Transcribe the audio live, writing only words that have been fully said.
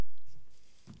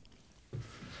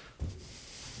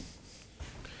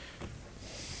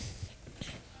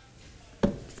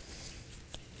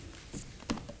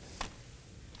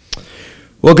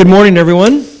Well, good morning,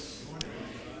 everyone.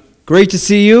 Great to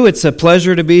see you. It's a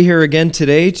pleasure to be here again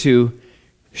today to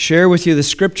share with you the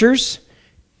scriptures.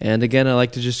 And again, I'd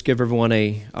like to just give everyone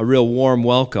a real warm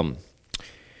welcome.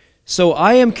 So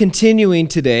I am continuing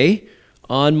today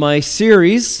on my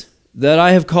series that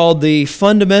I have called The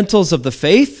Fundamentals of the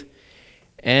Faith.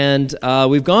 And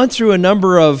we've gone through a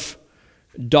number of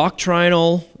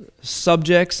doctrinal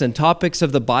subjects and topics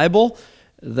of the Bible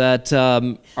that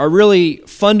are really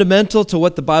fundamental to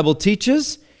what the Bible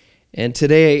teaches. And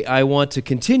today I want to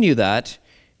continue that.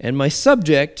 And my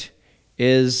subject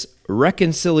is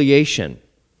reconciliation,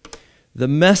 the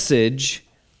message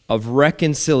of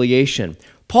reconciliation.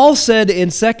 Paul said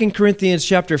in 2 Corinthians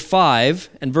chapter 5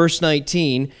 and verse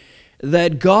 19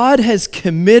 that God has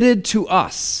committed to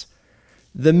us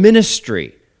the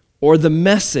ministry or the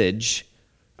message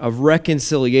of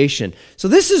reconciliation. So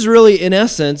this is really, in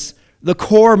essence, the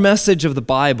core message of the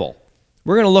Bible.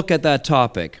 We're going to look at that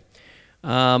topic.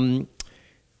 I'd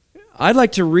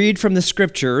like to read from the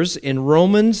scriptures in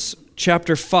Romans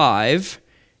chapter 5,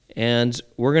 and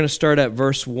we're going to start at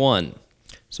verse 1.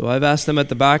 So I've asked them at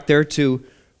the back there to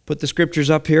put the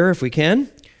scriptures up here if we can.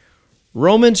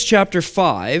 Romans chapter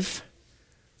 5.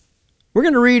 We're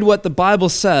going to read what the Bible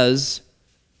says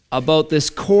about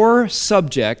this core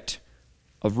subject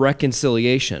of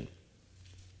reconciliation.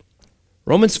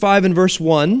 Romans 5 and verse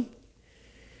 1,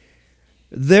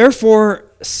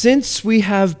 "Therefore, since we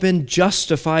have been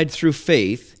justified through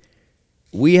faith,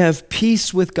 we have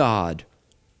peace with God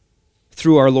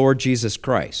through our Lord Jesus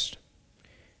Christ."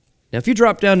 Now, if you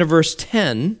drop down to verse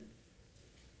 10,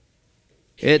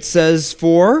 it says,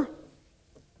 "For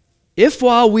if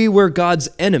while we were God's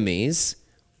enemies,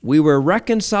 we were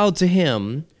reconciled to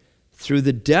him through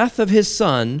the death of his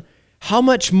Son, how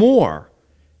much more,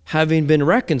 having been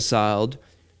reconciled,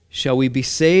 shall we be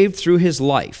saved through his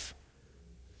life?"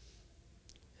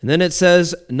 And then it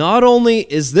says, "Not only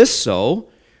is this so,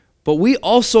 but we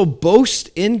also boast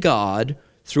in God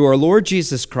through our Lord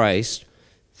Jesus Christ,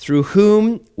 through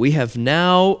whom we have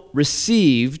now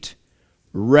received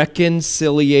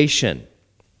reconciliation."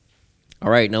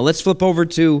 All right, now let's flip over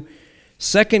to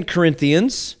 2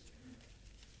 Corinthians.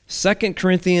 2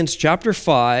 Corinthians chapter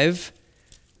 5,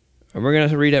 and we're going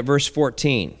to read at verse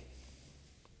 14.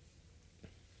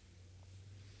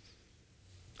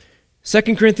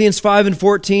 2 Corinthians 5 and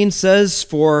 14 says,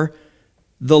 "For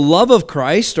the love of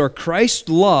Christ," or Christ's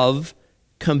love,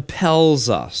 "compels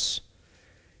us,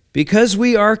 because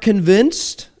we are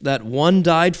convinced that one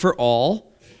died for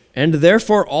all, and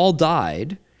therefore all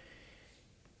died.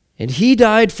 And he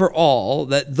died for all,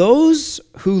 that those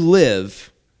who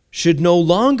live should no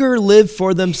longer live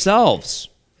for themselves,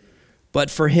 but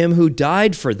for him who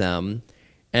died for them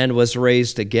and was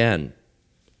raised again."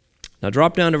 Now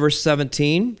drop down to verse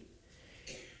 17.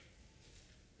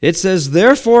 It says,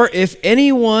 "Therefore, if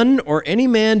anyone or any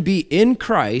man be in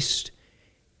Christ,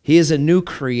 he is a new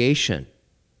creation.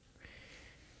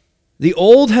 The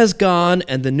old has gone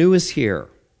and the new is here.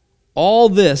 All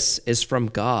this is from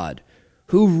God,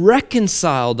 who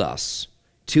reconciled us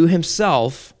to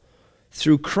himself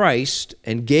through Christ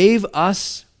and gave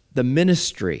us the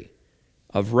ministry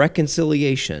of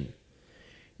reconciliation,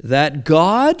 that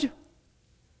God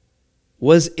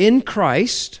was in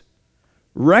Christ,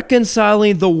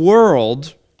 reconciling the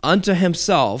world unto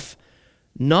himself,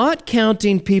 not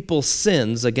counting people's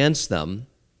sins against them,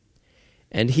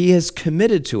 and he has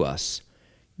committed to us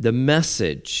the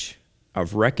message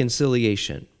of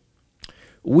reconciliation.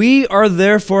 We are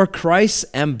therefore Christ's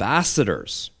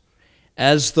ambassadors,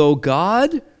 as though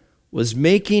God was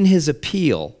making his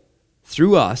appeal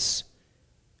through us.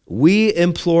 We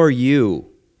implore you,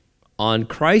 on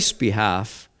Christ's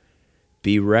behalf,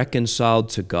 be reconciled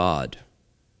to God.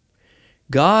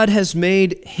 God has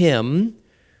made him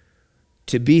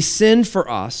to be sin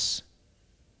for us,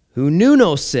 who knew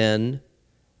no sin,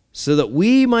 so that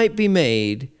we might be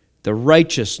made the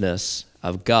righteousness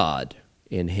of God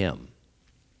in him."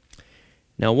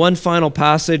 Now, one final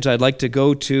passage, I'd like to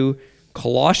go to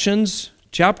Colossians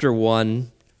chapter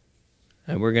 1,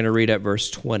 and we're going to read at verse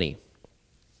 20.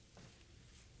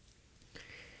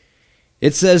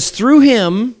 It says, "Through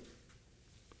him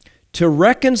to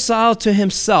reconcile to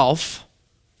himself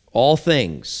all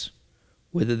things,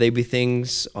 whether they be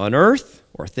things on earth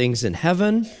or things in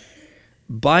heaven,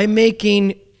 by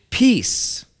making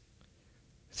peace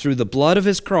through the blood of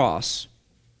his cross.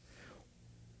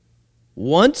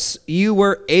 Once you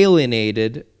were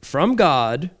alienated from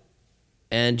God,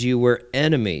 and you were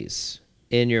enemies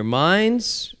in your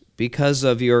minds because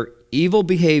of your evil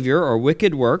behavior or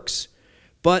wicked works,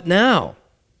 but now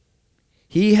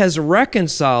he has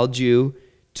reconciled you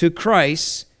to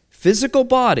Christ physical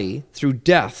body through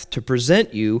death to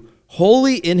present you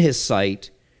holy in his sight,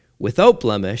 without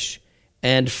blemish,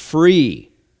 and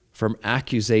free from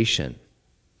accusation.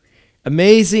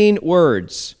 Amazing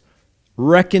words.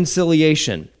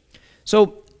 Reconciliation.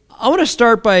 So I want to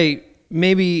start by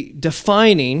maybe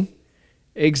defining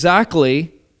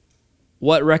exactly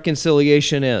what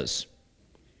reconciliation is.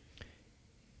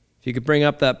 If you could bring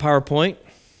up that PowerPoint.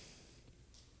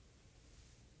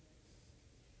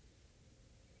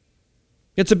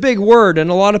 It's a big word, and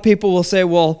a lot of people will say,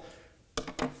 well,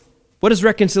 what does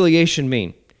reconciliation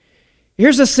mean?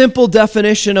 Here's a simple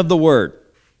definition of the word.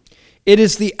 It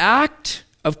is the act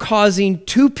of causing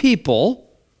two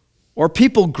people or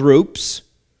people groups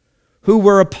who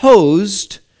were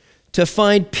opposed to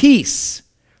find peace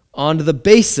on the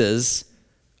basis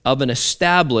of an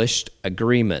established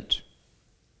agreement.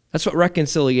 That's what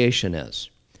reconciliation is.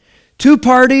 Two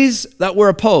parties that were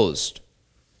opposed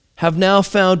have now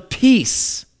found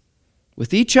peace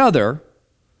with each other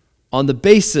on the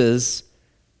basis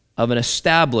of an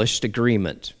established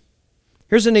agreement.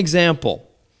 Here's an example.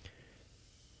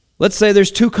 Let's say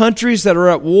there's two countries that are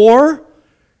at war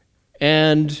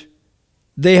and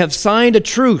they have signed a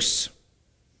truce.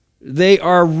 They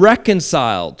are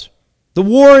reconciled. The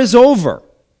war is over.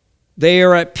 They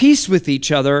are at peace with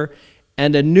each other,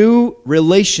 and a new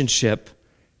relationship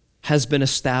has been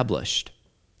established.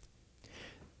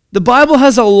 The Bible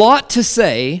has a lot to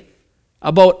say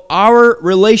about our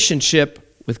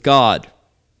relationship with God.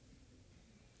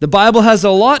 The Bible has a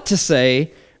lot to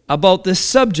say about this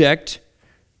subject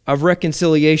of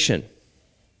reconciliation.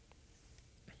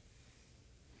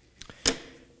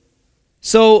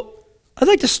 So, I'd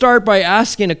like to start by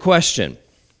asking a question.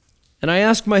 And I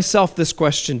ask myself this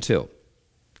question too.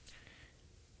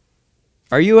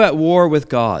 Are you at war with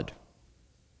God?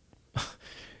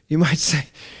 You might say,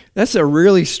 that's a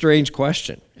really strange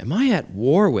question. Am I at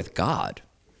war with God?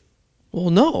 Well,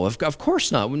 no, of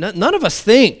course not. None of us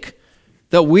think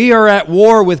that we are at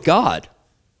war with God.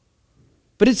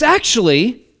 But it's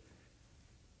actually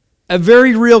a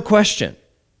very real question.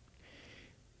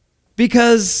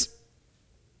 Because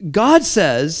God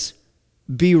says,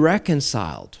 be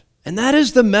reconciled. And that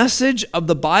is the message of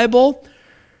the Bible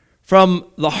from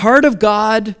the heart of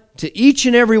God to each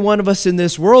and every one of us in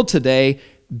this world today.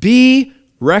 Be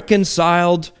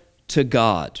reconciled to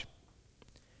God.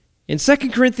 In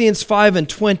 2 Corinthians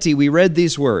 5:20, we read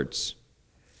these words.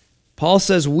 Paul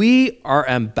says, we are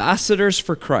ambassadors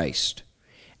for Christ,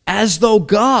 as though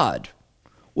God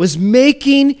was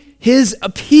making his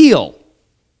appeal.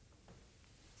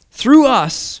 Through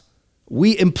us,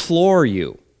 we implore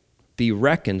you, be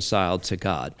reconciled to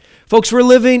God. Folks, we're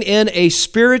living in a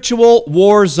spiritual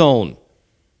war zone.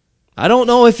 I don't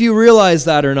know if you realize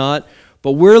that or not,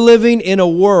 but we're living in a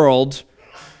world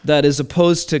that is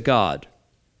opposed to God.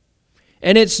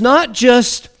 And it's not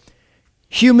just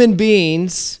human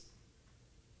beings.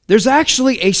 There's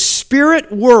actually a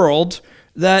spirit world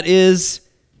that is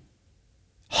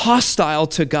hostile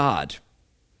to God.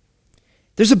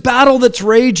 There's a battle that's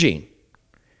raging.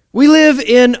 We live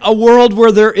in a world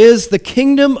where there is the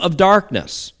kingdom of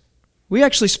darkness. We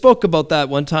actually spoke about that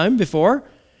one time before.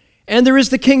 And there is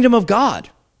the kingdom of God.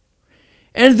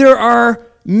 And there are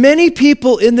many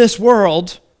people in this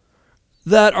world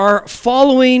that are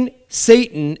following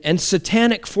Satan and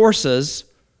satanic forces,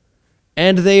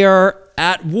 and they are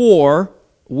at war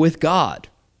with God.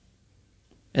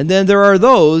 And then there are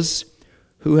those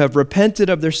who have repented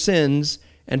of their sins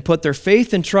and put their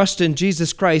faith and trust in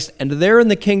Jesus Christ, and they're in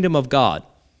the kingdom of God.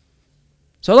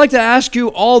 So I'd like to ask you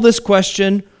all this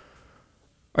question.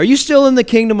 Are you still in the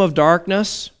kingdom of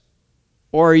darkness,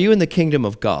 or are you in the kingdom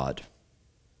of God?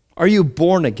 Are you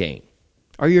born again?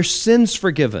 Are your sins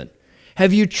forgiven?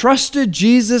 Have you trusted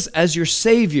Jesus as your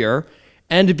Savior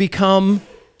and become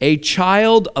a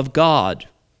child of God?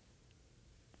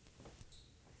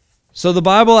 So the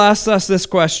Bible asks us this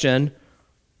question: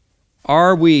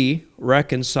 are we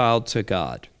reconciled to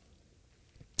God?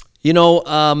 You know,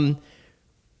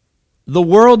 the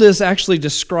world is actually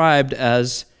described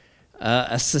as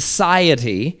a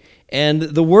society, and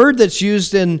the word that's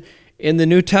used in the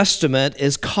New Testament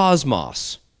is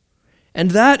cosmos.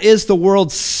 And that is the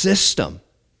world system.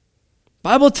 The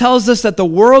Bible tells us that the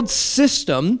world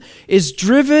system is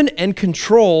driven and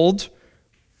controlled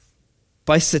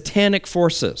by satanic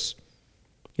forces.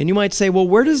 And you might say, well,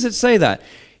 where does it say that?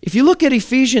 If you look at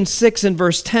Ephesians 6 and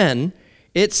verse 10,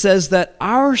 it says that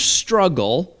our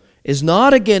struggle is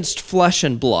not against flesh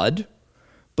and blood,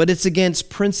 but it's against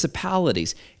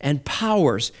principalities and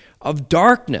powers of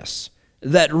darkness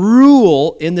that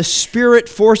rule in the spirit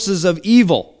forces of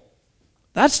evil.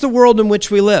 That's the world in which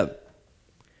we live.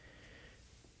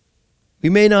 We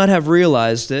may not have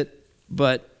realized it,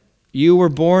 but you were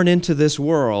born into this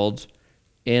world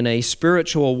in a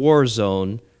spiritual war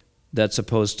zone that's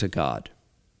opposed to God.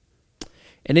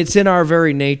 And it's in our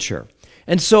very nature.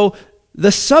 And so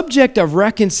the subject of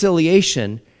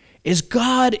reconciliation is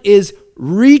God is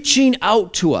reaching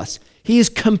out to us. He is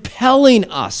compelling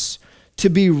us to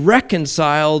be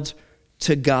reconciled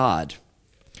to God.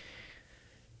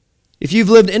 If you've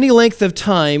lived any length of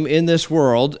time in this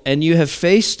world and you have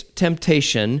faced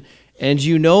temptation and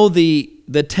you know the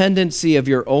tendency of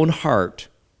your own heart,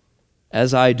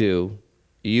 as I do,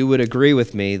 you would agree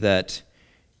with me that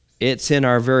it's in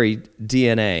our very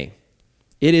DNA.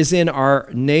 It is in our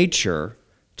nature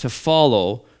to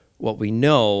follow what we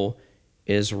know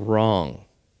is wrong.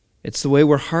 It's the way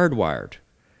we're hardwired.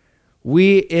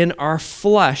 We in our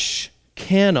flesh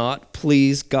cannot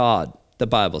please God, the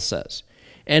Bible says.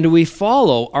 And we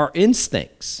follow our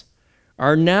instincts.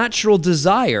 Our natural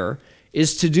desire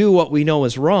is to do what we know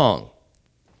is wrong.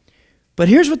 But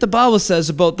here's what the Bible says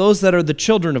about those that are the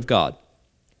children of God.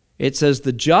 It says,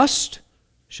 the just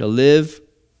shall live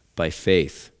by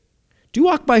faith. Do you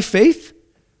walk by faith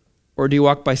or do you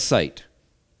walk by sight?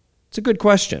 It's a good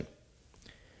question.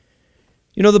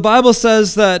 You know, the Bible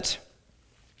says that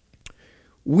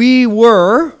we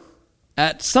were,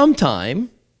 at some time,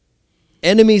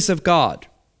 enemies of God.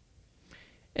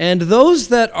 And those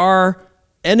that are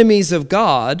enemies of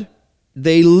God,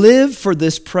 they live for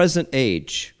this present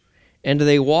age. And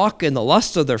they walk in the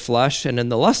lust of their flesh and in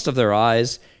the lust of their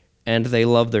eyes, and they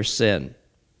love their sin.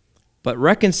 But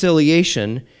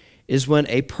reconciliation is when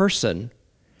a person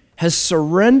has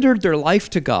surrendered their life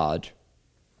to God,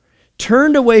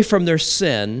 turned away from their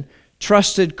sin,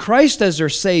 trusted Christ as their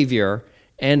Savior,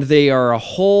 and they are a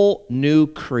whole new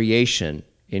creation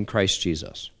in Christ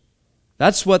Jesus.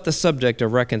 That's what the subject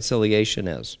of reconciliation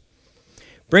is.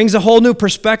 Brings a whole new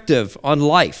perspective on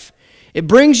life. It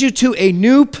brings you to a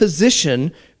new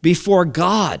position before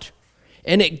God,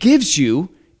 and it gives you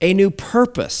a new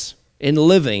purpose in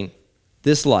living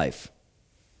this life.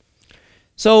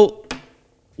 So,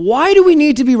 why do we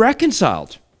need to be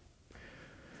reconciled?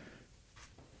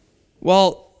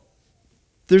 Well,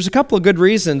 there's a couple of good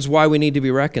reasons why we need to be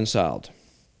reconciled.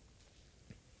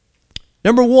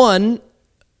 Number one,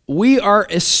 we are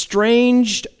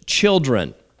estranged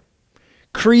children,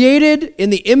 created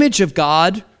in the image of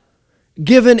God,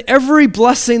 given every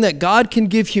blessing that God can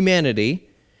give humanity.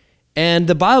 And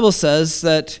the Bible says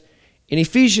that in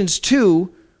Ephesians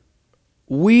 2,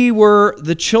 we were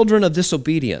the children of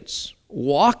disobedience,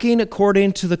 walking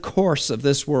according to the course of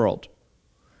this world.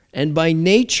 And by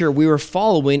nature, we were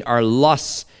following our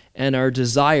lusts and our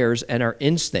desires and our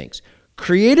instincts.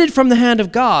 Created from the hand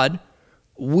of God,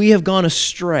 we have gone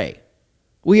astray.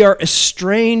 We are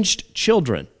estranged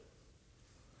children.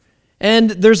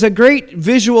 And there's a great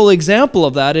visual example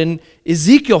of that in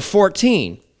Ezekiel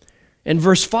 14 and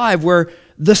verse 5, where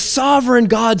the sovereign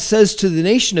God says to the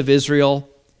nation of Israel,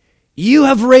 "You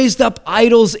have raised up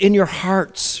idols in your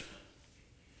hearts.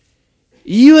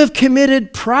 You have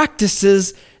committed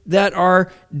practices that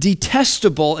are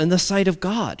detestable in the sight of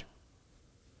God."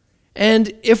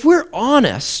 And if we're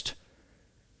honest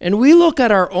and we look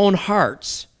at our own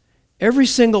hearts, every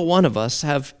single one of us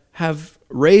have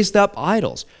raised up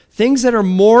idols, things that are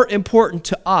more important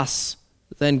to us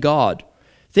than God,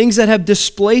 things that have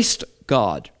displaced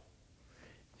God.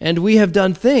 And we have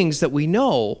done things that we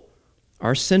know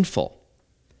are sinful.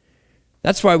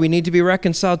 That's why we need to be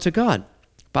reconciled to God.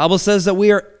 The Bible says that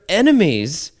we are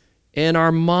enemies in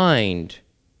our mind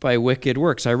by wicked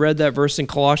works. I read that verse in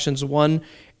Colossians 1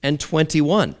 and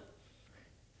 21.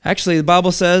 Actually, the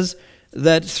Bible says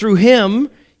that through him,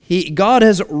 God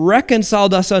has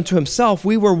reconciled us unto himself.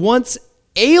 We were once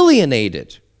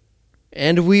alienated,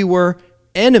 and we were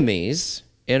enemies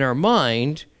in our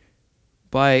mind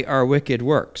by our wicked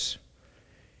works.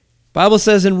 The Bible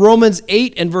says in Romans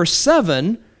 8 and verse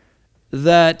 7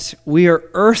 that we are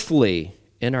earthly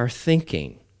in our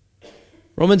thinking.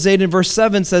 Romans 8 and verse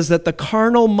 7 says that the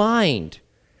carnal mind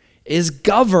is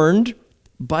governed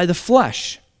by the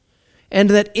flesh, and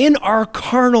that in our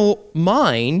carnal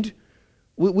mind,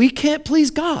 we can't please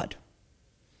God.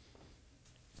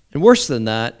 And worse than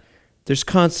that, there's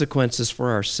consequences for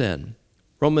our sin.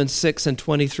 Romans 6 and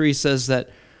 23 says that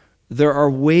there are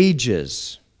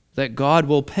wages that God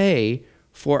will pay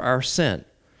for our sin.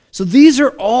 So these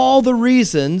are all the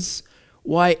reasons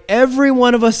why every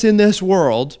one of us in this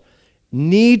world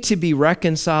need to be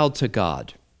reconciled to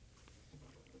God.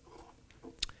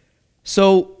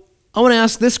 So I want to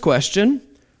ask this question.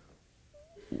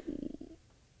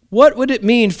 What would it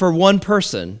mean for one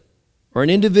person or an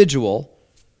individual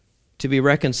to be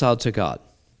reconciled to God?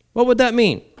 What would that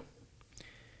mean?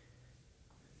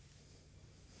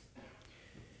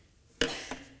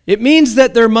 It means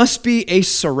that there must be a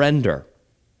surrender.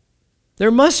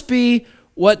 There must be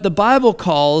what the Bible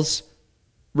calls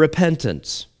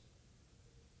repentance.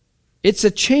 It's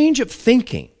a change of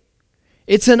thinking.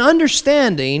 It's an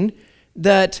understanding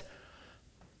that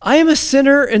I am a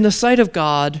sinner in the sight of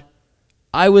God.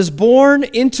 I was born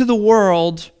into the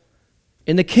world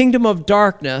in the kingdom of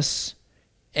darkness,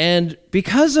 and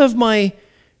because of my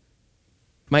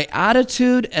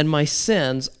attitude and my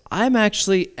sins, I'm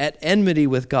actually at enmity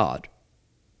with God,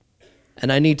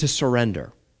 and I need to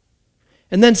surrender.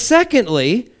 And then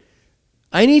secondly,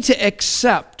 I need to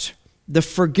accept the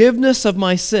forgiveness of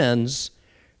my sins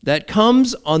that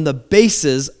comes on the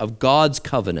basis of God's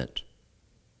covenant.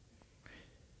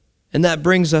 And that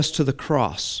brings us to the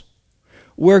cross,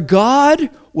 where God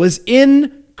was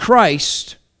in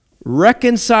Christ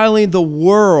reconciling the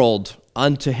world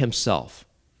unto himself.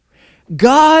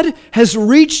 God has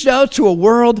reached out to a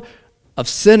world of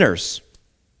sinners,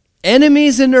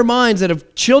 enemies in their minds, that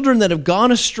have children that have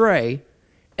gone astray,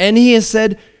 and he has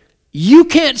said, you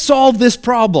can't solve this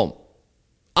problem.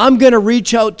 I'm going to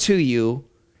reach out to you,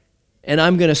 and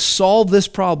I'm going to solve this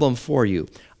problem for you.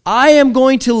 I am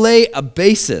going to lay a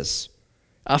basis,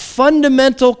 a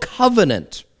fundamental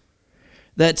covenant,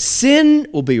 that sin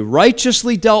will be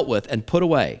righteously dealt with and put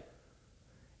away.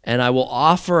 And I will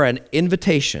offer an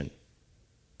invitation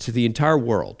to the entire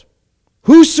world.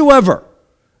 Whosoever,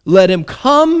 let him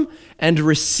come and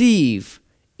receive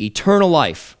eternal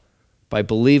life by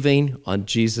believing on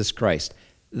Jesus Christ.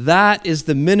 That is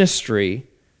the ministry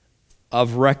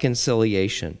of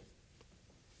reconciliation.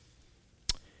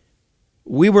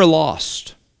 We were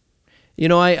lost. You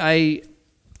know, I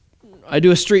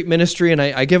do a street ministry, and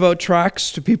I give out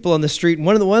tracts to people on the street. And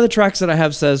one of the tracts that I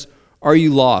have says, "Are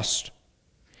you lost?"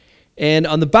 And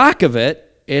on the back of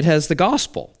it, it has the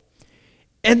gospel.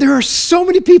 And there are so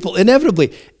many people,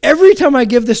 inevitably, every time I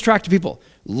give this tract to people,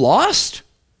 lost?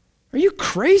 Are you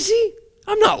crazy?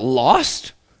 I'm not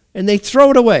lost. And they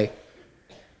throw it away.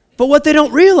 But what they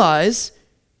don't realize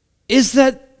is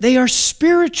that they are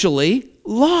spiritually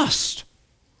lost.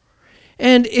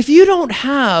 And if you don't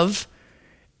have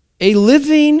a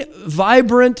living,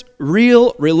 vibrant,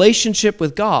 real relationship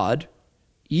with God,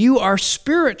 you are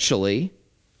spiritually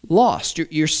lost.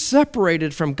 You're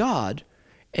separated from God,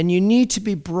 and you need to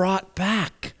be brought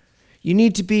back. You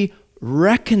need to be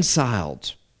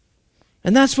reconciled.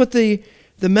 And that's what the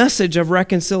message of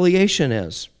reconciliation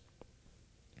is.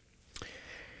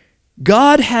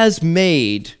 God has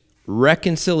made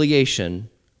reconciliation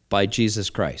by Jesus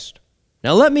Christ.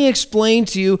 Now let me explain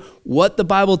to you what the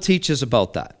Bible teaches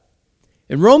about that.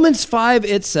 In Romans 5,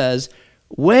 it says,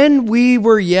 when we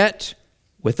were yet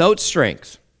without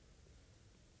strength,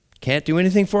 can't do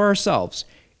anything for ourselves,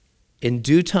 in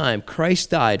due time Christ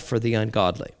died for the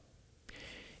ungodly.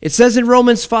 It says in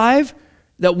Romans 5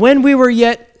 that when we were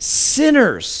yet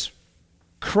sinners,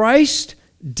 Christ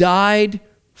died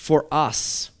for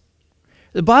us.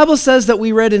 The Bible says that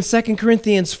we read in 2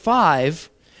 Corinthians 5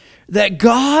 that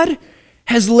God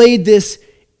has laid this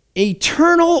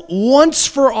eternal, once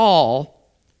for all,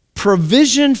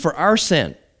 provision for our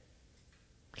sin.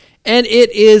 And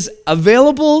it is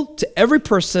available to every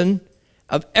person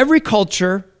of every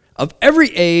culture, of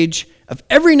every age, of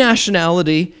every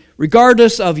nationality,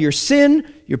 regardless of your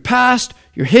sin, your past,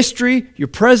 your history, your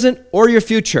present, or your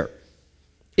future.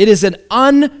 It is an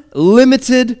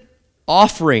unlimited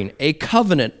offering, a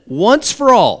covenant, once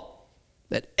for all,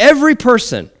 that every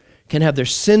person can have their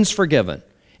sins forgiven,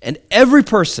 and every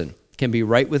person can be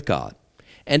right with God,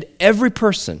 and every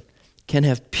person can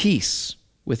have peace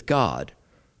with God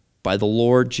by the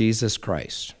Lord Jesus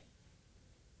Christ.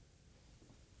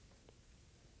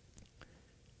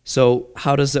 So,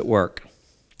 how does it work?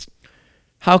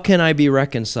 How can I be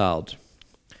reconciled?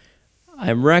 I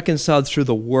am reconciled through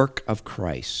the work of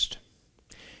Christ.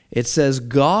 It says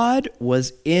God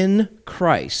was in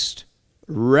Christ,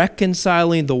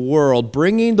 reconciling the world,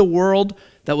 bringing the world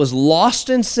that was lost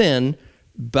in sin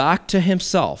back to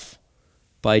himself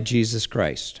by Jesus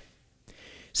Christ.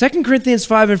 2 Corinthians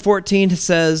 5:14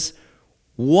 says,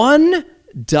 one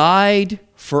died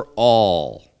for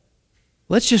all.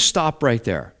 Let's just stop right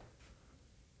there.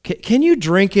 Can you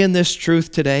drink in this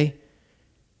truth today?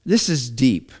 This is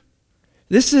deep.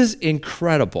 This is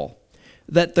incredible.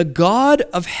 That the God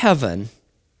of heaven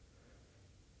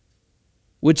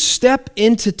would step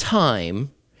into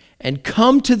time and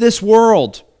come to this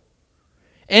world,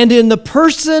 and in the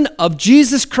person of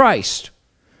Jesus Christ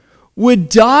would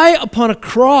die upon a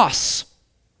cross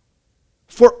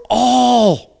for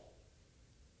all.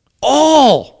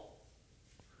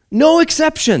 No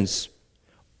exceptions.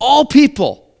 All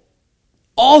people,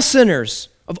 all sinners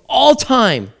of all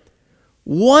time,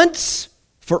 once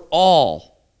for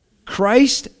all,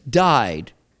 Christ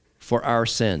died for our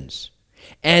sins.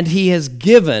 And he has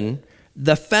given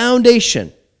the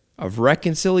foundation of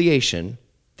reconciliation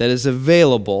that is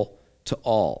available to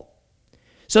all.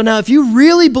 So now if you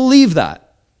really believe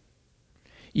that,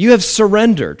 you have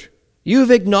surrendered. You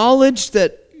have acknowledged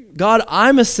that, God,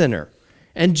 I'm a sinner,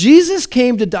 and Jesus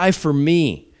came to die for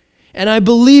me, and I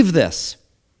believe this.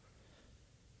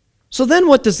 So then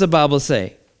what does the Bible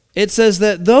say? It says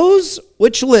that those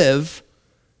which live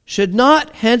should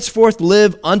not henceforth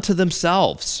live unto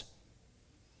themselves,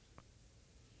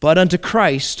 but unto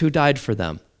Christ who died for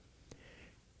them.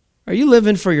 Are you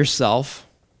living for yourself?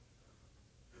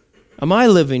 Am I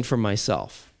living for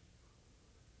myself?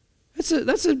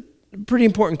 That's a pretty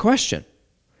important question.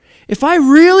 If I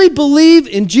really believe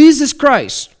in Jesus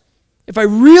Christ, if I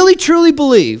really truly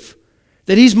believe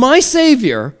that he's my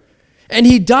Savior, and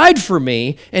he died for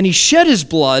me, and he shed his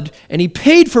blood, and he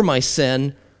paid for my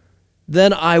sin,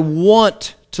 then I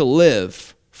want to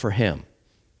live for him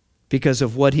because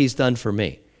of what he's done for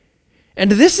me.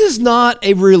 And this is not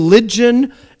a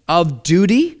religion of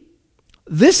duty.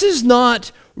 This is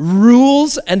not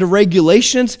rules and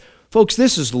regulations. Folks,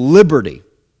 this is liberty.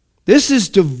 This is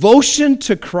devotion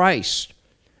to Christ,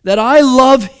 that I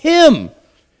love him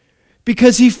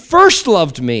because he first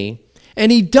loved me,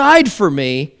 and he died for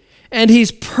me, and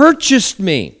he's purchased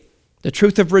me, the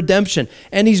truth of redemption,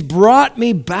 and he's brought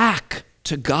me back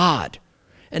to God.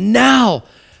 And now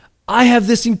I have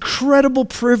this incredible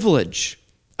privilege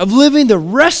of living the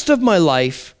rest of my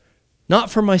life, not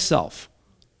for myself,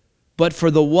 but for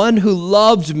the one who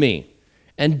loved me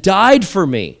and died for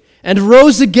me and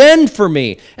rose again for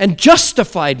me and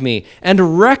justified me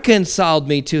and reconciled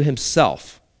me to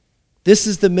himself. This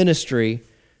is the ministry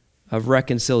of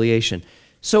reconciliation.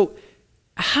 So,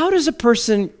 how does a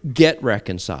person get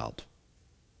reconciled?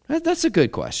 That's a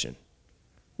good question.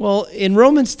 Well, in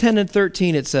Romans 10 and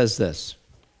 13, it says this.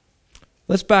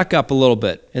 Let's back up a little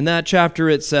bit. In that chapter,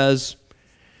 it says,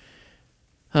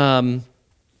 how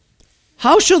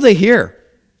shall they hear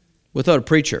without a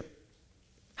preacher?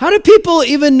 How do people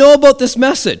even know about this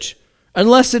message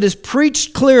unless it is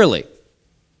preached clearly?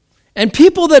 And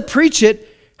people that preach it,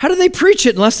 how do they preach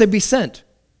it unless they be sent?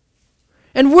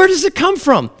 And where does it come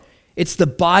from? It's the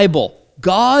Bible,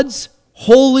 God's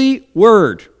holy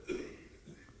word.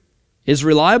 It is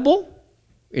reliable,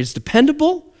 it is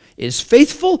dependable, it is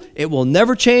faithful, it will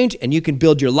never change, and you can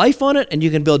build your life on it, and you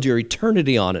can build your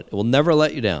eternity on it. It will never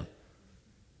let you down.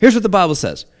 Here's what the Bible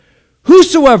says.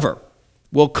 Whosoever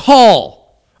will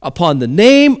call upon the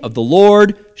name of the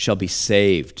Lord shall be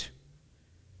saved.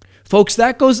 Folks,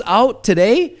 that goes out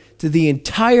today to the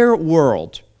entire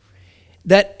world.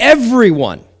 That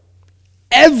everyone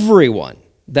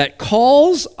that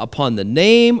calls upon the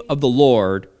name of the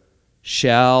Lord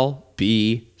shall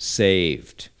be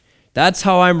saved. That's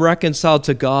how I'm reconciled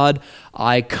to God.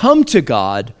 I come to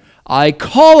God. I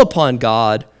call upon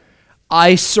God.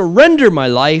 I surrender my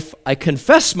life. I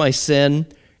confess my sin,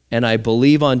 and I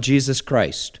believe on Jesus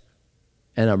Christ,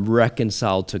 and I'm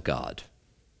reconciled to God.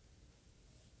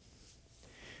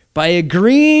 By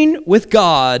agreeing with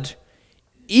God,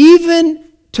 even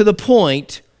to the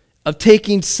point of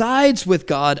taking sides with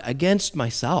God against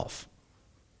myself.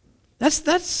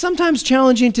 That's sometimes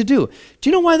challenging to do. Do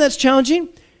you know why that's challenging?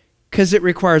 Because it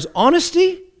requires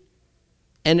honesty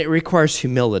and it requires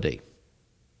humility.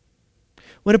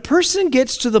 When a person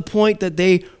gets to the point that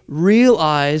they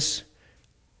realize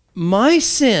my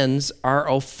sins are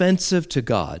offensive to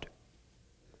God,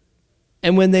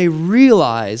 and when they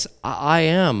realize I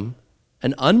am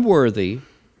an unworthy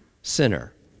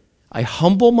sinner, I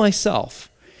humble myself,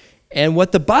 and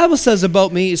what the Bible says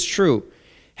about me is true.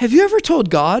 Have you ever told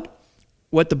God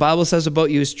what the Bible says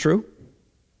about you is true?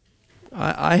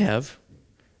 I have.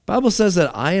 The Bible says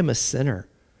that I am a sinner,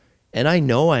 and I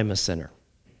know I'm a sinner,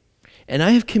 and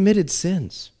I have committed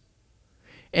sins.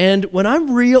 And when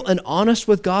I'm real and honest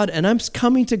with God, and I'm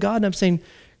coming to God and I'm saying,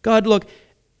 God, look,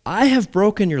 I have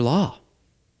broken your law.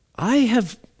 I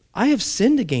have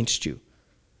sinned against you.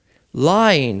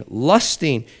 Lying,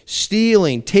 lusting,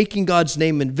 stealing, taking God's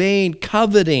name in vain,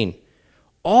 coveting,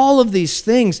 all of these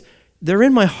things, they're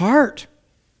in my heart.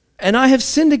 And I have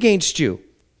sinned against you.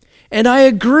 And I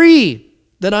agree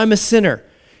that I'm a sinner.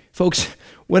 Folks,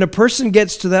 when a person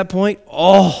gets to that point,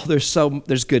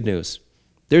 there's good news.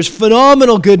 There's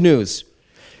phenomenal good news.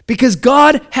 Because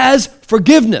God has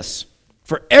forgiveness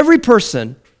for every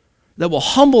person that will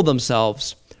humble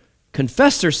themselves,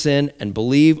 confess their sin, and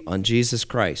believe on Jesus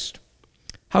Christ.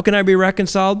 How can I be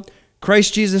reconciled?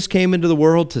 Christ Jesus came into the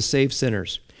world to save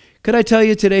sinners. Could I tell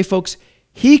you today, folks,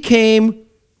 he came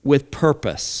with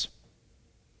purpose.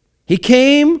 He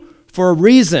came for a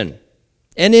reason.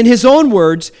 And in his own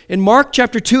words, in Mark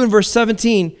chapter 2 and verse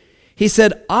 17, he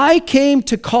said, I came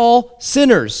to call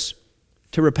sinners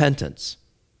to repentance.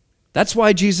 That's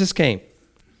why Jesus came.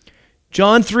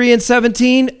 John 3 and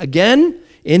 17, again,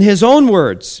 in his own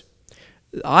words,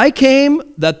 I came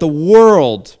that the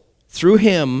world through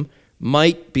him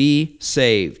might be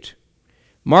saved.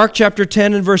 Mark chapter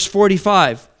 10 and verse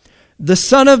 45, the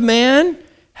Son of Man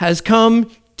has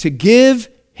come to give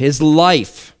his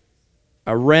life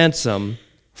a ransom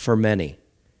for many.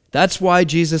 That's why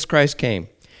Jesus Christ came.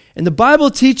 And the Bible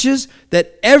teaches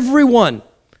that everyone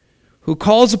who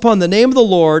calls upon the name of the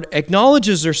Lord,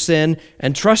 acknowledges their sin,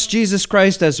 and trusts Jesus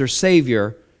Christ as their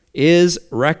Savior, is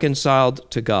reconciled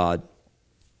to God.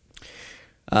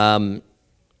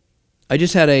 I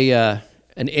just had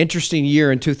an interesting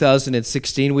year in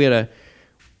 2016. We had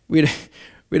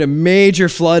a major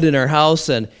flood in our house,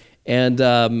 and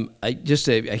just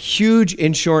a huge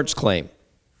insurance claim,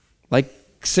 like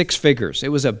 6 figures. It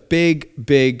was a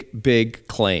big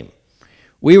claim.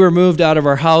 We were moved out of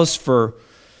our house for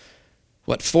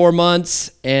 4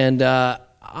 months, and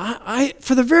I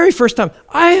for the very first time,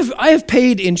 I have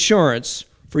paid insurance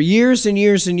for years and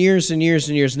years,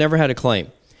 never had a claim.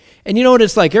 And you know what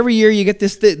it's like? Every year you get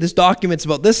this document's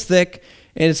about this thick,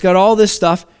 and it's got all this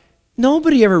stuff.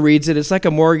 Nobody ever reads it. It's like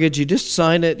a mortgage. You just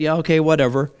sign it. Yeah, okay,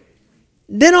 whatever.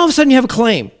 Then all of a sudden you have a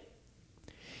claim.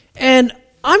 And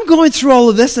I'm going through all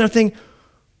of this, and I'm thinking,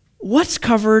 what's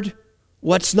covered?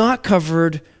 What's not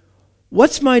covered?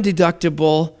 What's my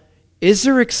deductible? Is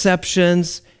there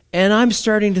exceptions? And I'm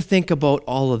starting to think about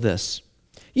all of this.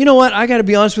 You know what? I got to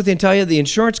be honest with you and tell you, the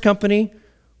insurance company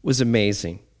was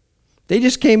amazing. They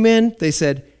just came in, they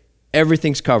said,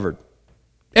 everything's covered.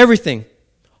 Everything.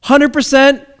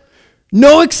 100%,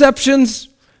 no exceptions,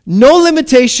 no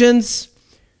limitations.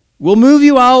 We'll move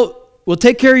you out. We'll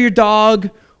take care of your dog.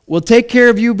 We'll take care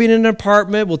of you being in an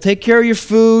apartment. We'll take care of your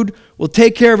food. We'll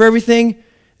take care of everything.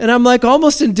 And I'm like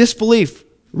almost in disbelief.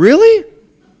 Really?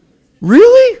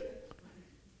 Really?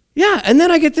 Yeah. And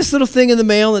then I get this little thing in the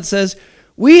mail that says,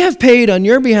 we have paid on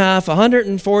your behalf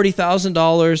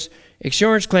 $140,000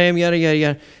 insurance claim, yada, yada,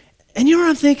 yada. And you know what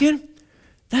I'm thinking?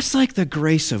 That's like the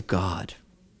grace of God.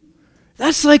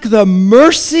 That's like the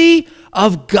mercy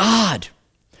of God.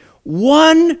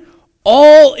 One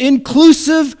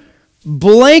all-inclusive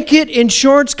blanket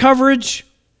insurance coverage.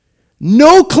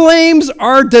 No claims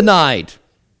are denied.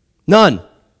 None.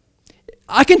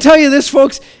 I can tell you this,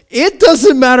 folks, it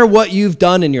doesn't matter what you've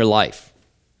done in your life.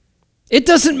 It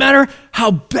doesn't matter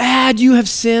how bad you have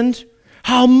sinned,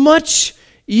 how much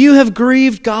you have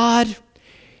grieved God.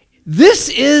 This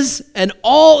is an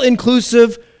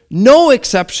all-inclusive, no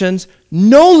exceptions,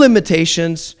 no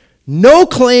limitations, no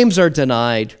claims are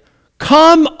denied.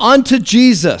 Come unto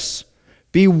Jesus.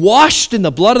 Be washed in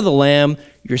the blood of the Lamb.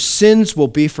 Your sins will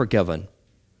be forgiven.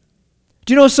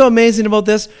 Do you know what's so amazing about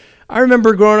this? I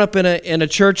remember growing up in a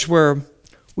church where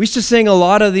we used to sing a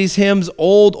lot of these hymns,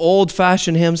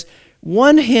 old-fashioned hymns.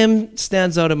 One hymn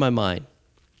stands out in my mind,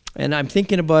 and I'm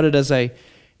thinking about it as I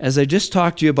just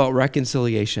talked to you about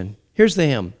reconciliation. Here's the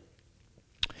hymn.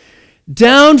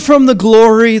 Down from the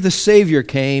glory the Savior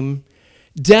came,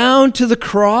 down to the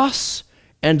cross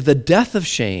and the death of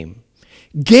shame.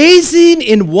 Gazing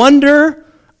in wonder,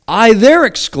 I there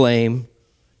exclaim,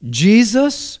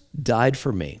 Jesus died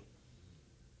for me.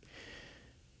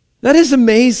 That is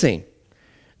amazing.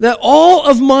 That all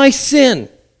of my sin,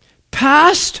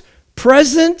 past,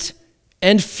 present,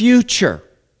 and future,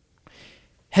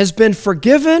 has been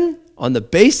forgiven on the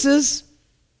basis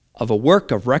of a work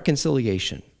of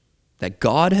reconciliation that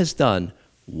God has done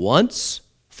once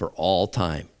for all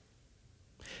time.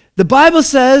 The Bible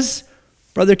says,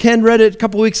 Brother Ken read it a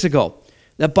couple weeks ago,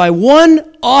 that by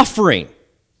one offering,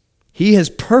 he has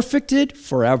perfected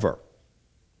forever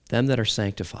them that are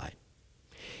sanctified.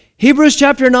 Hebrews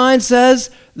chapter 9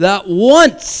 says that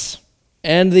once,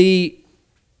 and the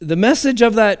message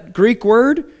of that Greek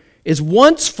word is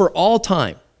once for all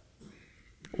time.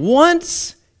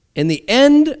 Once in the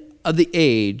end of the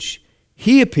age,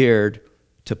 he appeared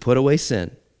to put away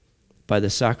sin by the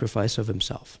sacrifice of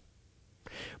himself.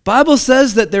 Bible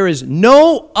says that there is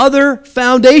no other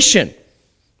foundation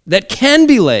that can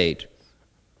be laid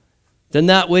than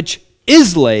that which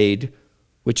is laid,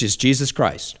 which is Jesus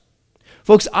Christ.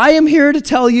 Folks, I am here to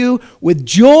tell you with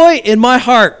joy in my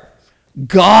heart,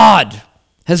 God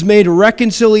has made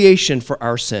reconciliation for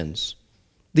our sins.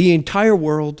 The entire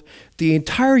world, the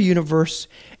entire universe,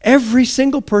 every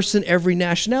single person, every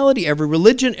nationality, every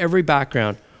religion, every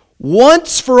background,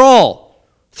 once for all,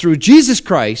 through Jesus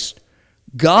Christ,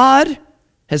 God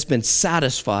has been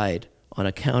satisfied on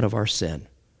account of our sin.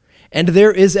 And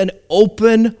there is an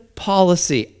open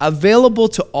policy available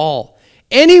to all.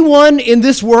 Anyone in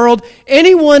this world,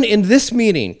 anyone in this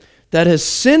meeting that has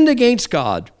sinned against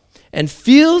God and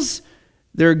feels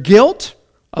their guilt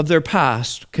of their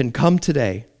past can come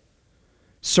today,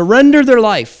 surrender their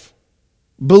life,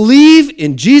 believe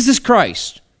in Jesus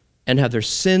Christ, and have their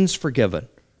sins forgiven,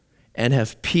 and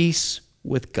have peace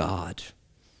with God.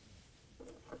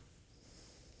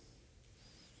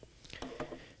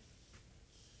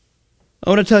 I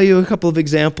want to tell you a couple of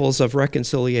examples of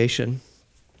reconciliation.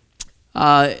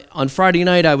 On Friday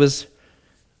night, I was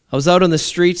out on the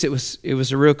streets. It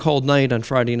was a real cold night on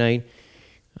Friday night,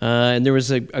 and there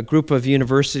was a group of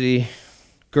university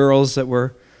girls that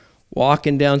were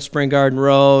walking down Spring Garden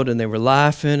Road, and they were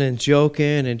laughing and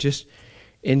joking and just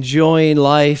enjoying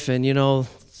life, and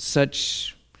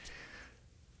such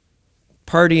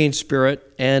partying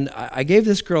spirit. And I gave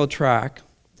this girl a tract.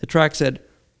 The tract said,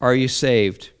 "Are you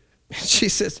saved?" She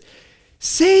says,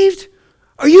 "Saved?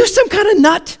 Are you some kind of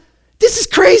nut? This is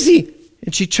crazy."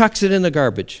 And she chucks it in the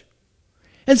garbage.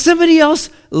 And somebody else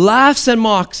laughs and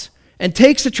mocks and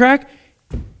takes the tract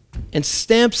and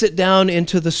stamps it down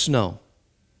into the snow.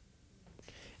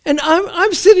 And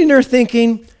I'm sitting there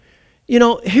thinking,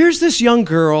 here's this young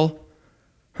girl.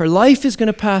 Her life is going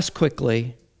to pass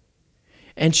quickly,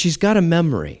 and she's got a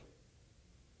memory.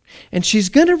 And she's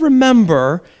going to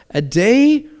remember a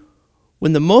day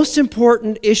when the most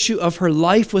important issue of her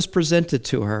life was presented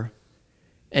to her,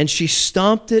 and she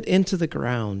stomped it into the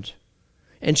ground.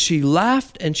 And she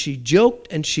laughed and she joked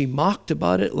and she mocked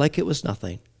about it like it was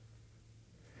nothing.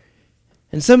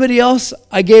 And somebody else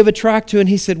I gave a tract to, and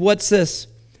he said, "What's this?"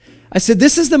 I said,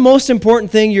 "This is the most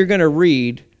important thing you're going to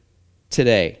read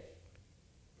today."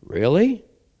 "Really?"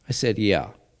 I said, "Yeah.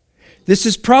 This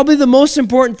is probably the most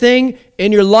important thing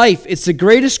in your life. It's the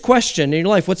greatest question in your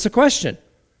life." "What's the question?"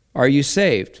 "Are you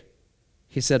saved?"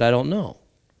 He said, "I don't know."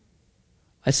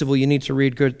 I said, "Well, you need to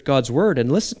read God's word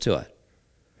and listen to it."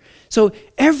 So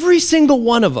every single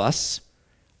one of us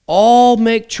all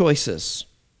make choices.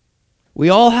 We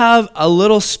all have a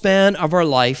little span of our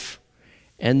life,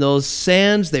 and those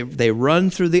sands, they run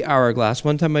through the hourglass.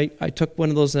 One time I took one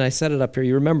of those and I set it up here.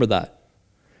 You remember that?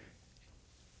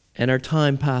 And our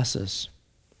time passes.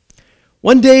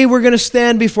 One day we're going to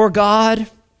stand before God.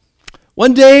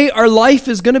 One day our life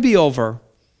is going to be over,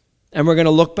 and we're going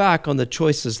to look back on the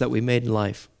choices that we made in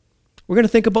life. We're going to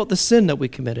think about the sin that we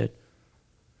committed.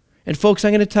 And folks,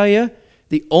 I'm going to tell you,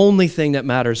 the only thing that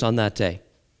matters on that day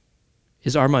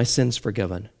is, are my sins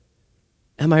forgiven?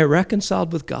 Am I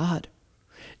reconciled with God?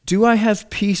 Do I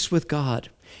have peace with God?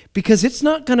 Because it's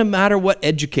not going to matter what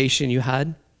education you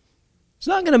had. It's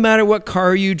not going to matter what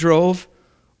car you drove,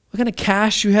 what kind of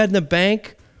cash you had in the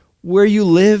bank, where you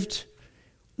lived.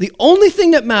 The only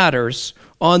thing that matters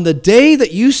on the day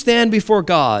that you stand before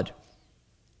God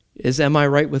is, am I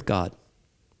right with God?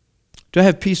 Do I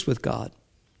have peace with God?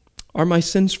 Are my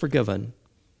sins forgiven?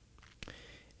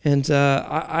 And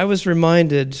I was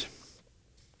reminded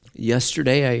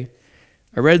yesterday,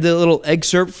 I read the little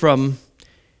excerpt from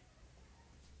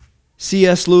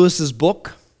C.S. Lewis's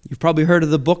book. You've probably heard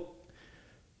of the book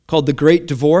called The Great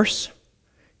Divorce.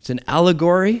 It's an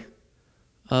allegory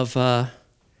of a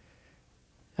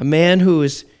man who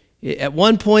is, at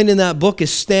one point in that book,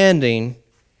 is standing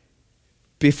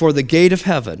before the gate of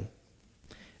heaven.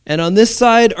 And on this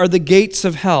side are the gates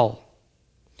of hell.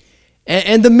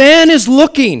 And the man is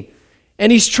looking,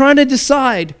 and he's trying to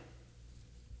decide,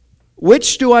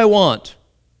 which do I want?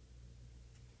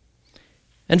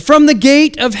 And from the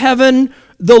gate of heaven,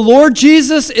 the Lord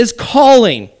Jesus is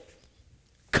calling,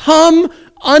 "Come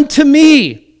unto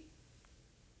me.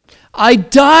 I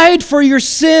died for your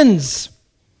sins.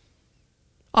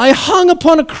 I hung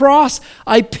upon a cross.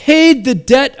 I paid the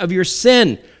debt of your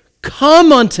sin.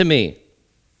 Come unto me.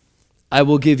 I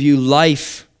will give you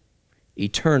life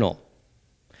eternal.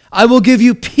 I will give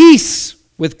you peace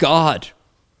with God.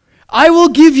 I will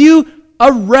give you a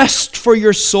rest for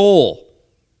your soul."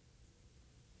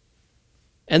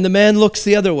 And the man looks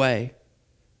the other way.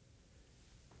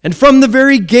 And from the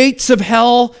very gates of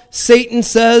hell, Satan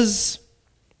says,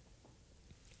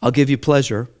 "I'll give you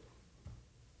pleasure.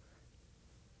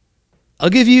 I'll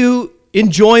give you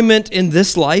enjoyment in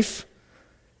this life.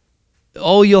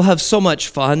 Oh, you'll have so much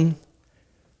fun."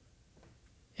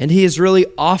 And he is really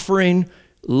offering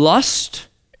lust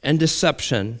and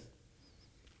deception.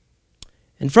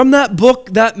 And from that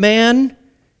book, that man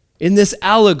in this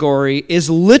allegory is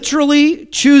literally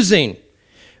choosing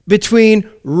between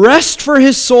rest for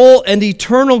his soul and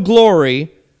eternal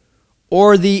glory,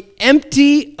 or the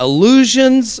empty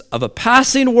illusions of a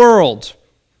passing world.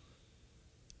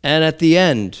 And at the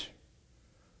end,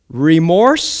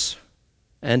 remorse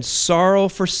and sorrow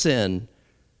for sin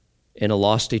in a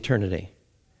lost eternity.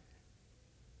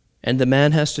 And the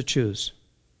man has to choose.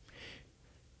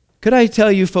 Could I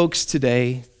tell you folks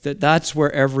today that that's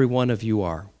where every one of you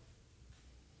are?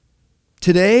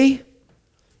 Today,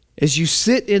 as you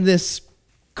sit in this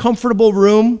comfortable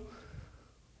room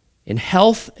in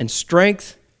health and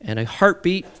strength and a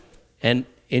heartbeat and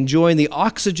enjoying the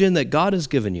oxygen that God has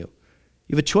given you,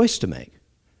 you have a choice to make.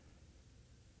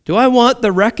 Do I want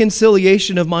the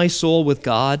reconciliation of my soul with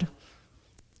God?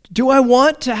 Do I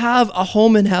want to have a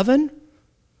home in heaven?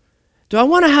 Do I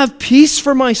want to have peace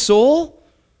for my soul?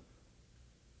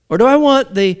 Or do I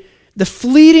want the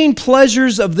fleeting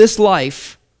pleasures of this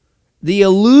life, the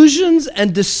illusions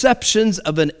and deceptions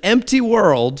of an empty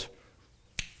world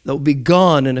that will be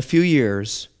gone in a few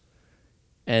years,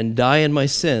 and die in my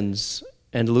sins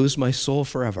and lose my soul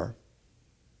forever?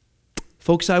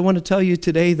 Folks, I want to tell you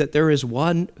today that there is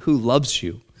one who loves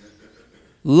you,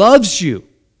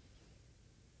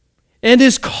 and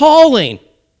is calling.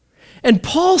 And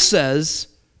Paul says,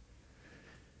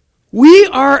 we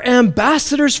are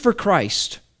ambassadors for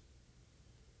Christ.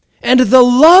 And the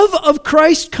love of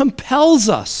Christ compels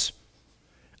us.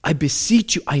 I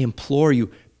beseech you, I implore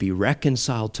you, be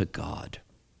reconciled to God.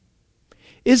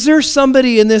 Is there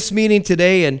somebody in this meeting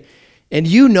today and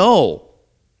you know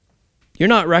you're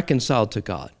not reconciled to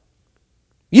God?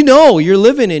 You know you're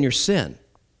living in your sin.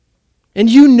 And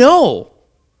you know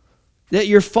that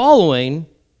you're following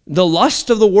the lust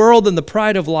of the world and the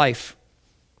pride of life.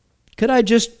 Could I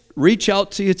just reach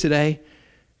out to you today?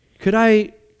 Could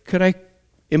I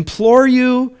implore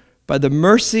you by the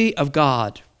mercy of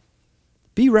God,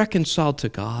 be reconciled to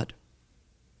God.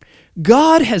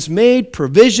 God has made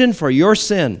provision for your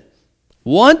sin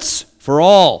once for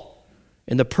all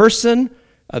in the person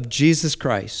of Jesus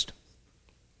Christ.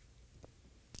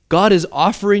 God is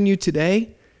offering you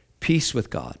today peace with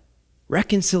God,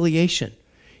 reconciliation.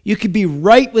 You could be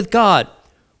right with God.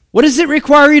 What does it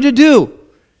require you to do?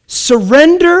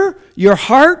 Surrender your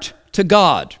heart to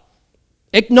God.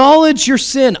 Acknowledge your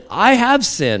sin. I have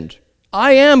sinned.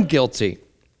 I am guilty.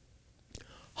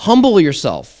 Humble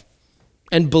yourself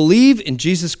and believe in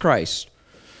Jesus Christ,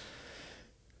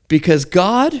 because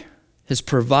God has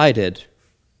provided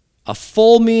a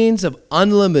full means of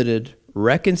unlimited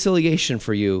reconciliation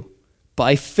for you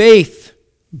by faith,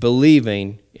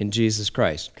 believing in Jesus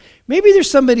Christ. Maybe there's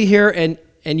somebody here and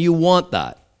you want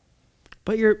that,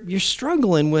 but you're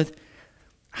struggling with,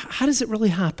 how does it really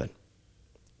happen?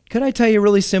 Could I tell you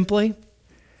really simply?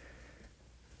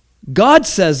 God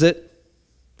says it,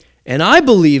 and I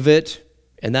believe it,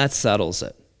 and that settles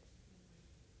it.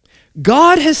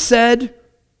 God has said,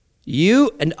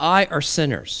 you and I are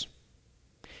sinners.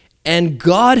 And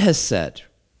God has said,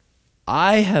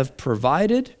 I have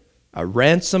provided a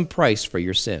ransom price for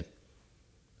your sin.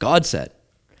 God said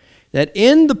that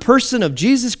in the person of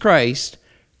Jesus Christ,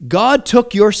 God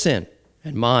took your sin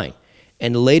and mine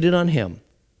and laid it on him.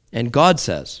 And God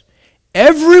says,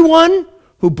 everyone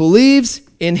who believes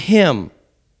in him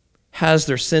has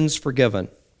their sins forgiven.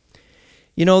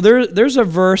 You know, there's a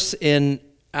verse in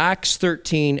Acts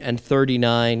 13 and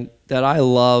 39 that I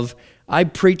love. I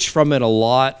preach from it a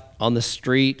lot on the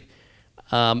street.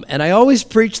 And I always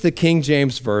preach the King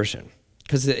James Version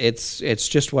because it's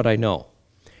just what I know.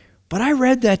 But I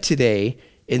read that today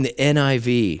in the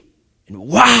NIV, and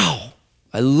wow,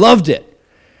 I loved it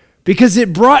because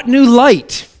it brought new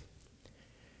light.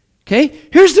 Okay,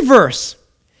 here's the verse.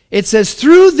 It says,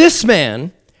 through this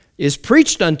man is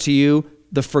preached unto you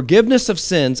the forgiveness of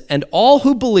sins, and all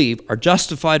who believe are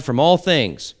justified from all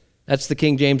things. That's the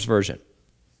King James Version.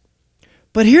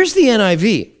 But here's the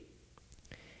NIV.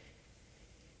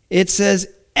 It says,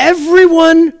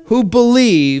 everyone who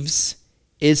believes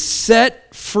is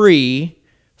set free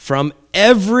from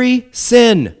every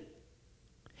sin.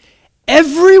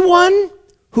 Everyone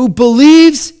who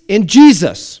believes in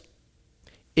Jesus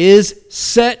is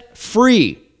set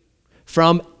free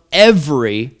from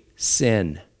every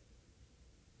sin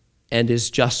and is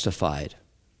justified.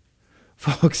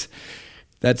 Folks,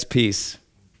 that's peace.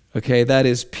 Okay, that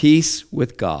is peace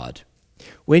with God.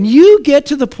 When you get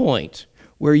to the point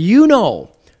where you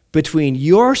know between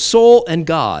your soul and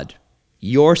God,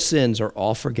 your sins are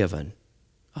all forgiven,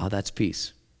 that's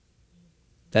peace.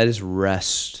 That is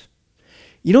rest.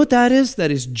 You know what that is?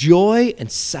 That is joy and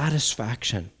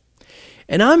satisfaction.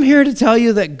 And I'm here to tell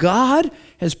you that God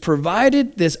has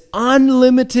provided this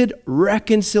unlimited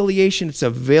reconciliation. It's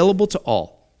available to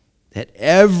all. That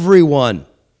everyone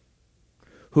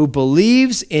who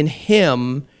believes in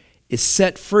him is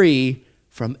set free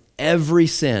from every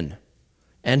sin,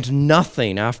 and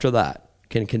nothing after that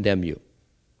can condemn you.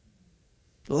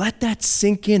 Let that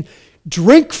sink in.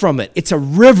 Drink from it. It's a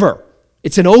river.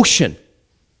 It's an ocean.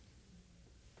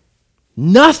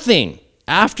 Nothing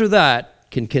after that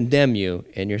can condemn you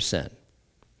in your sin.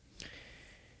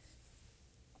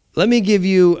 Let me give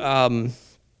you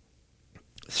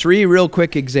 3 real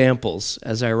quick examples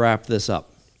as I wrap this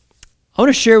up. I want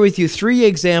to share with you 3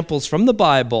 examples from the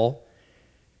Bible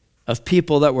of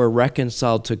people that were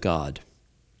reconciled to God.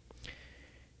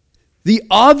 The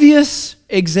obvious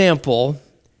example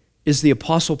is the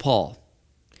Apostle Paul.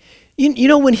 You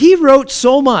know, when he wrote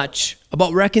so much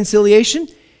about reconciliation,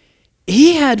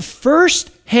 he had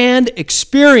first-hand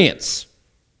experience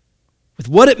with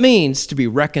what it means to be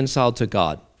reconciled to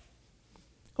God.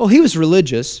 Oh, he was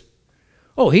religious.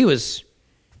 Oh, he was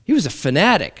a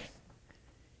fanatic.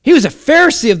 He was a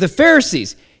Pharisee of the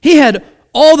Pharisees. He had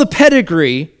all the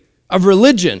pedigree of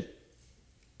religion,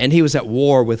 and he was at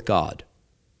war with God.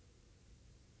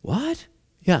 What?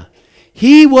 Yeah.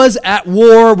 He was at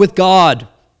war with God.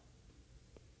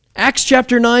 Acts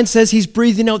chapter 9 says he's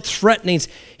breathing out threatenings.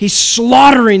 He's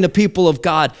slaughtering the people of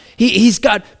God. He's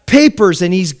got papers,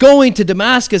 and he's going to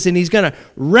Damascus, and he's going to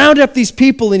round up these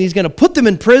people, and he's going to put them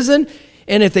in prison,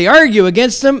 and if they argue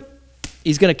against him,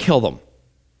 he's going to kill them.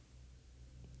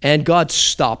 And God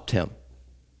stopped him.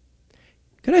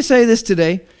 Can I say this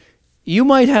today? You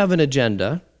might have an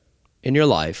agenda in your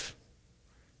life,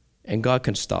 and God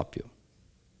can stop you.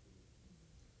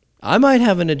 I might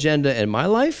have an agenda in my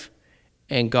life,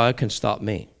 and God can stop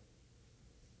me.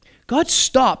 God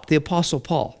stopped the Apostle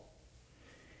Paul.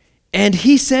 And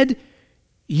he said,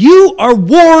 "You are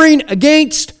warring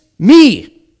against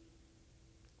me."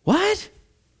 What?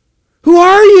 Who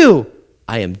are you?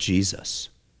 I am Jesus.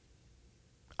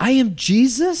 I am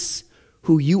Jesus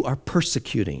who you are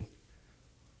persecuting.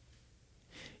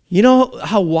 You know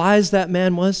how wise that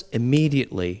man was?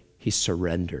 Immediately he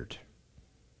surrendered.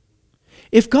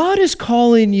 If God is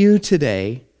calling you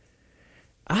today,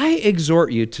 I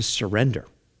exhort you to surrender.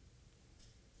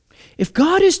 If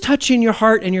God is touching your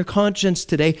heart and your conscience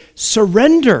today,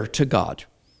 surrender to God.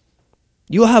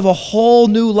 You'll have a whole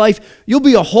new life. You'll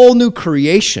be a whole new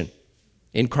creation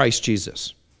in Christ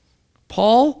Jesus.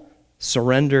 Paul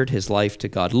surrendered his life to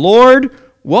God. Lord,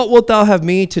 what wilt thou have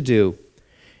me to do?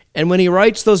 And when he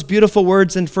writes those beautiful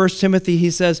words in 1 Timothy,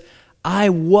 he says, I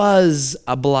was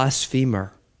a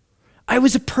blasphemer. I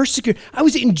was a persecutor. I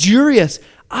was injurious.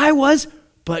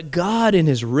 But God in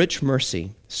his rich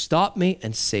mercy stopped me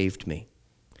and saved me.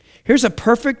 Here's a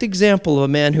perfect example of a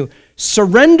man who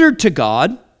surrendered to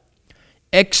God,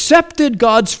 accepted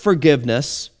God's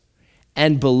forgiveness,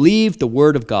 and believed the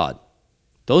word of God.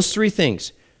 Those 3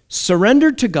 things.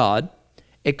 Surrendered to God,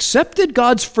 accepted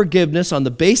God's forgiveness on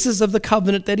the basis of the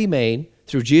covenant that he made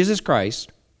through Jesus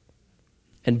Christ,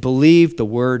 and believed the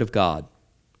word of God.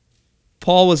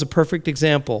 Paul was a perfect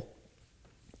example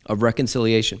of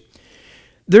reconciliation.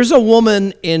 There's a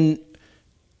woman in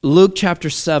Luke chapter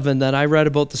 7 that I read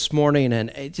about this morning,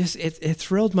 and it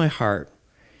thrilled my heart.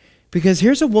 Because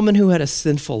here's a woman who had a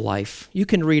sinful life. You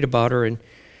can read about her in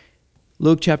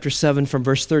Luke chapter 7 from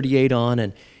verse 38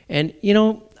 on. And you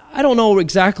know, I don't know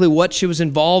exactly what she was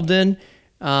involved in,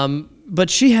 but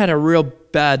she had a real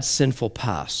bad sinful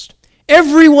past.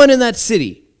 Everyone in that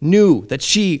city knew that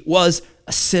she was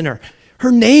a sinner.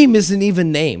 Her name isn't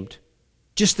even named,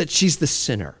 just that she's the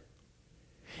sinner.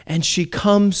 And she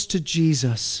comes to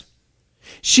Jesus.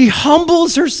 She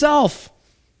humbles herself.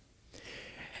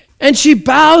 And she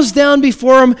bows down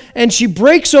before him, and she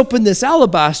breaks open this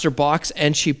alabaster box,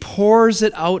 and she pours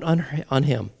it out on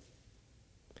him.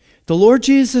 The Lord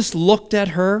Jesus looked at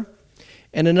her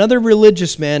and another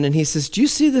religious man, and he says, do you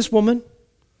see this woman?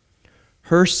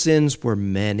 Her sins were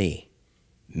many,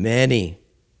 many.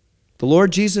 The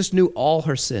Lord Jesus knew all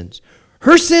her sins.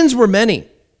 Her sins were many,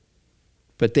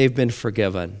 but they've been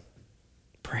forgiven.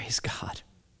 Praise God.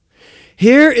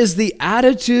 Here is the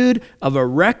attitude of a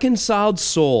reconciled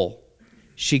soul.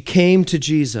 She came to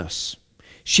Jesus.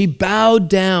 She bowed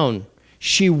down.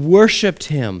 She worshiped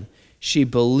him. She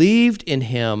believed in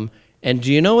him. And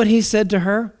do you know what he said to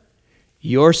her?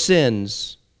 Your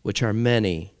sins, which are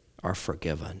many, are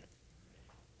forgiven.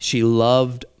 She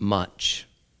loved much.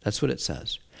 That's what it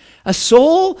says. A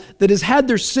soul that has had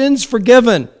their sins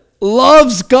forgiven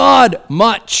loves God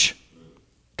much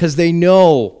because they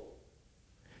know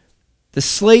the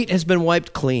slate has been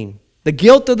wiped clean. The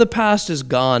guilt of the past is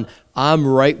gone. I'm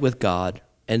right with God.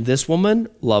 And this woman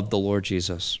loved the Lord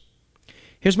Jesus.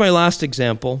 Here's my last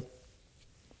example.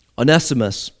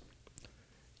 Onesimus.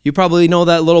 You probably know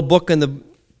that little book in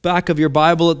back of your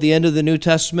Bible at the end of the New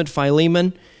Testament,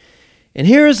 Philemon. And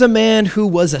here is a man who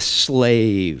was a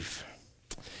slave.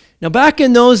 Now, back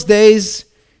in those days,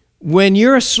 when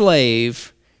you're a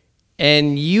slave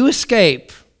and you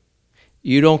escape,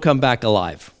 you don't come back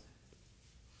alive.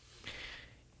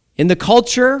 In the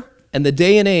culture and the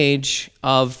day and age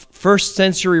of first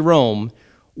century Rome,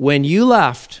 when you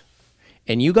left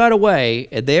and you got away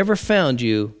and they ever found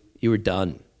you, you were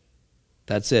done.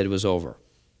 That's it. It was over.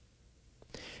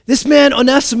 This man,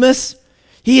 Onesimus,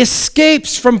 he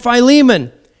escapes from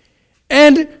Philemon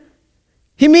and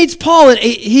he meets Paul and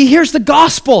he hears the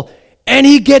gospel and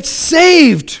he gets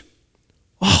saved.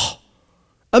 Oh,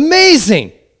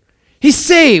 amazing. He's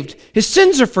saved. His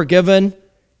sins are forgiven.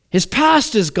 His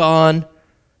past is gone.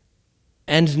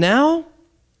 And now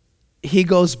he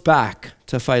goes back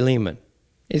to Philemon.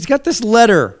 He's got this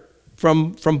letter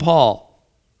from Paul.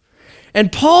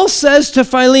 And Paul says to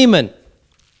Philemon,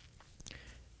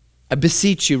 I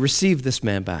beseech you, receive this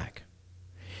man back.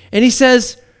 And he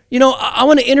says, I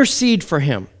want to intercede for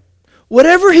him.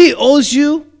 Whatever he owes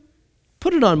you,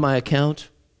 put it on my account.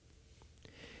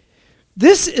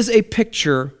 This is a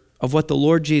picture of what the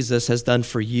Lord Jesus has done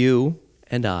for you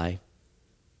and I.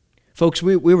 Folks,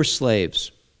 we were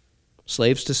slaves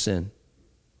to sin.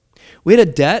 We had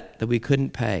a debt that we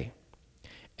couldn't pay.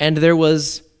 And there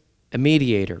was a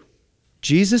mediator,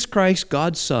 Jesus Christ,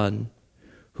 God's Son,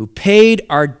 who paid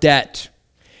our debt.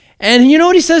 And you know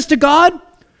what he says to God?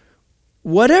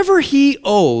 Whatever he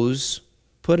owes,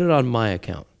 put it on my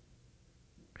account.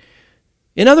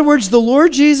 In other words, the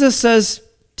Lord Jesus says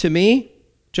to me,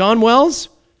 John Wells,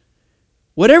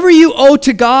 whatever you owe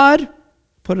to God,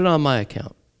 put it on my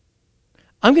account.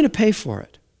 I'm going to pay for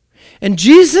it. And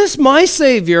Jesus, my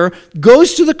Savior,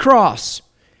 goes to the cross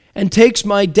and takes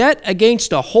my debt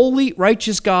against a holy,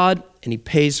 righteous God, and he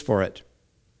pays for it.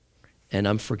 And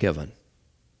I'm forgiven.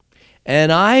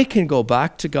 And I can go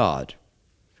back to God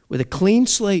with a clean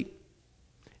slate,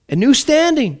 a new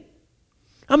standing.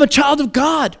 I'm a child of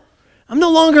God. I'm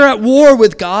no longer at war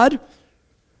with God.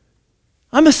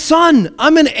 I'm a son.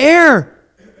 I'm an heir.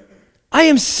 I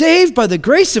am saved by the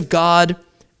grace of God.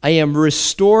 I am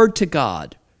restored to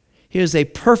God. Here's a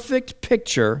perfect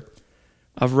picture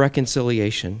of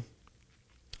reconciliation.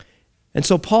 And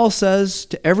so Paul says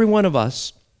to every one of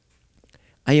us,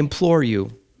 I implore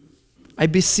you, I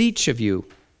beseech of you,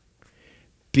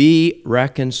 be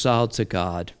reconciled to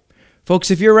God. Folks,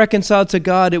 if you're reconciled to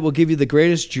God, it will give you the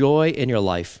greatest joy in your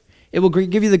life. It will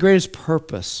give you the greatest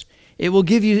purpose. It will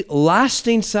give you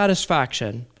lasting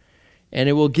satisfaction, and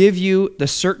it will give you the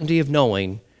certainty of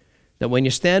knowing that when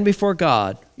you stand before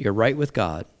God, you're right with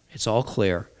God. It's all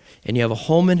clear, and you have a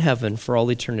home in heaven for all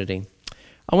eternity.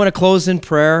 I want to close in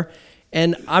prayer,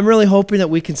 and I'm really hoping that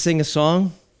we can sing a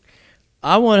song.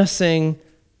 I want to sing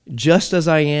Just As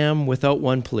I Am Without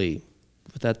One Plea,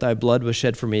 that thy blood was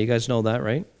shed for me. You guys know that,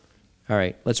 right? All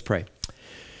right, let's pray.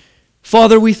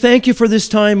 Father, we thank you for this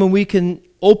time when we can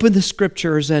open the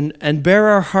scriptures and bear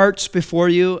our hearts before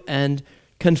you and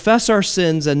confess our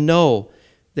sins and know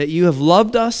that you have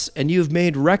loved us and you have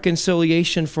made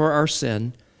reconciliation for our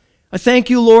sin. I thank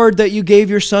you, Lord, that you gave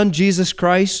your Son, Jesus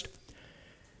Christ,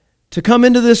 to come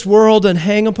into this world and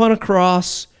hang upon a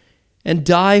cross and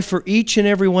die for each and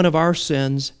every one of our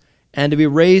sins and to be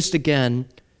raised again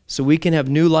so we can have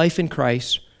new life in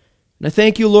Christ. And I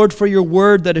thank you, Lord, for your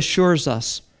word that assures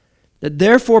us that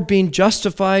therefore being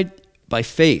justified by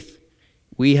faith,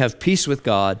 we have peace with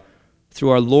God through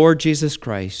our Lord Jesus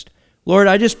Christ. Lord,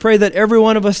 I just pray that every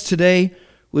one of us today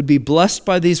would be blessed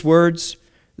by these words,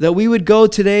 that we would go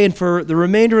today and for the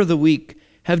remainder of the week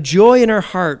have joy in our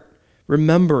heart,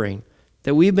 remembering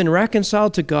that we've been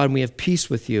reconciled to God and we have peace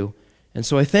with you. And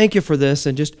so I thank you for this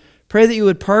and just pray that you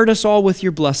would part us all with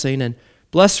your blessing and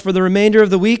bless for the remainder of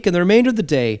the week and the remainder of the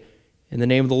day. In the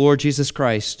name of the Lord Jesus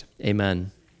Christ,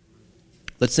 amen.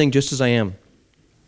 Let's sing Just As I Am.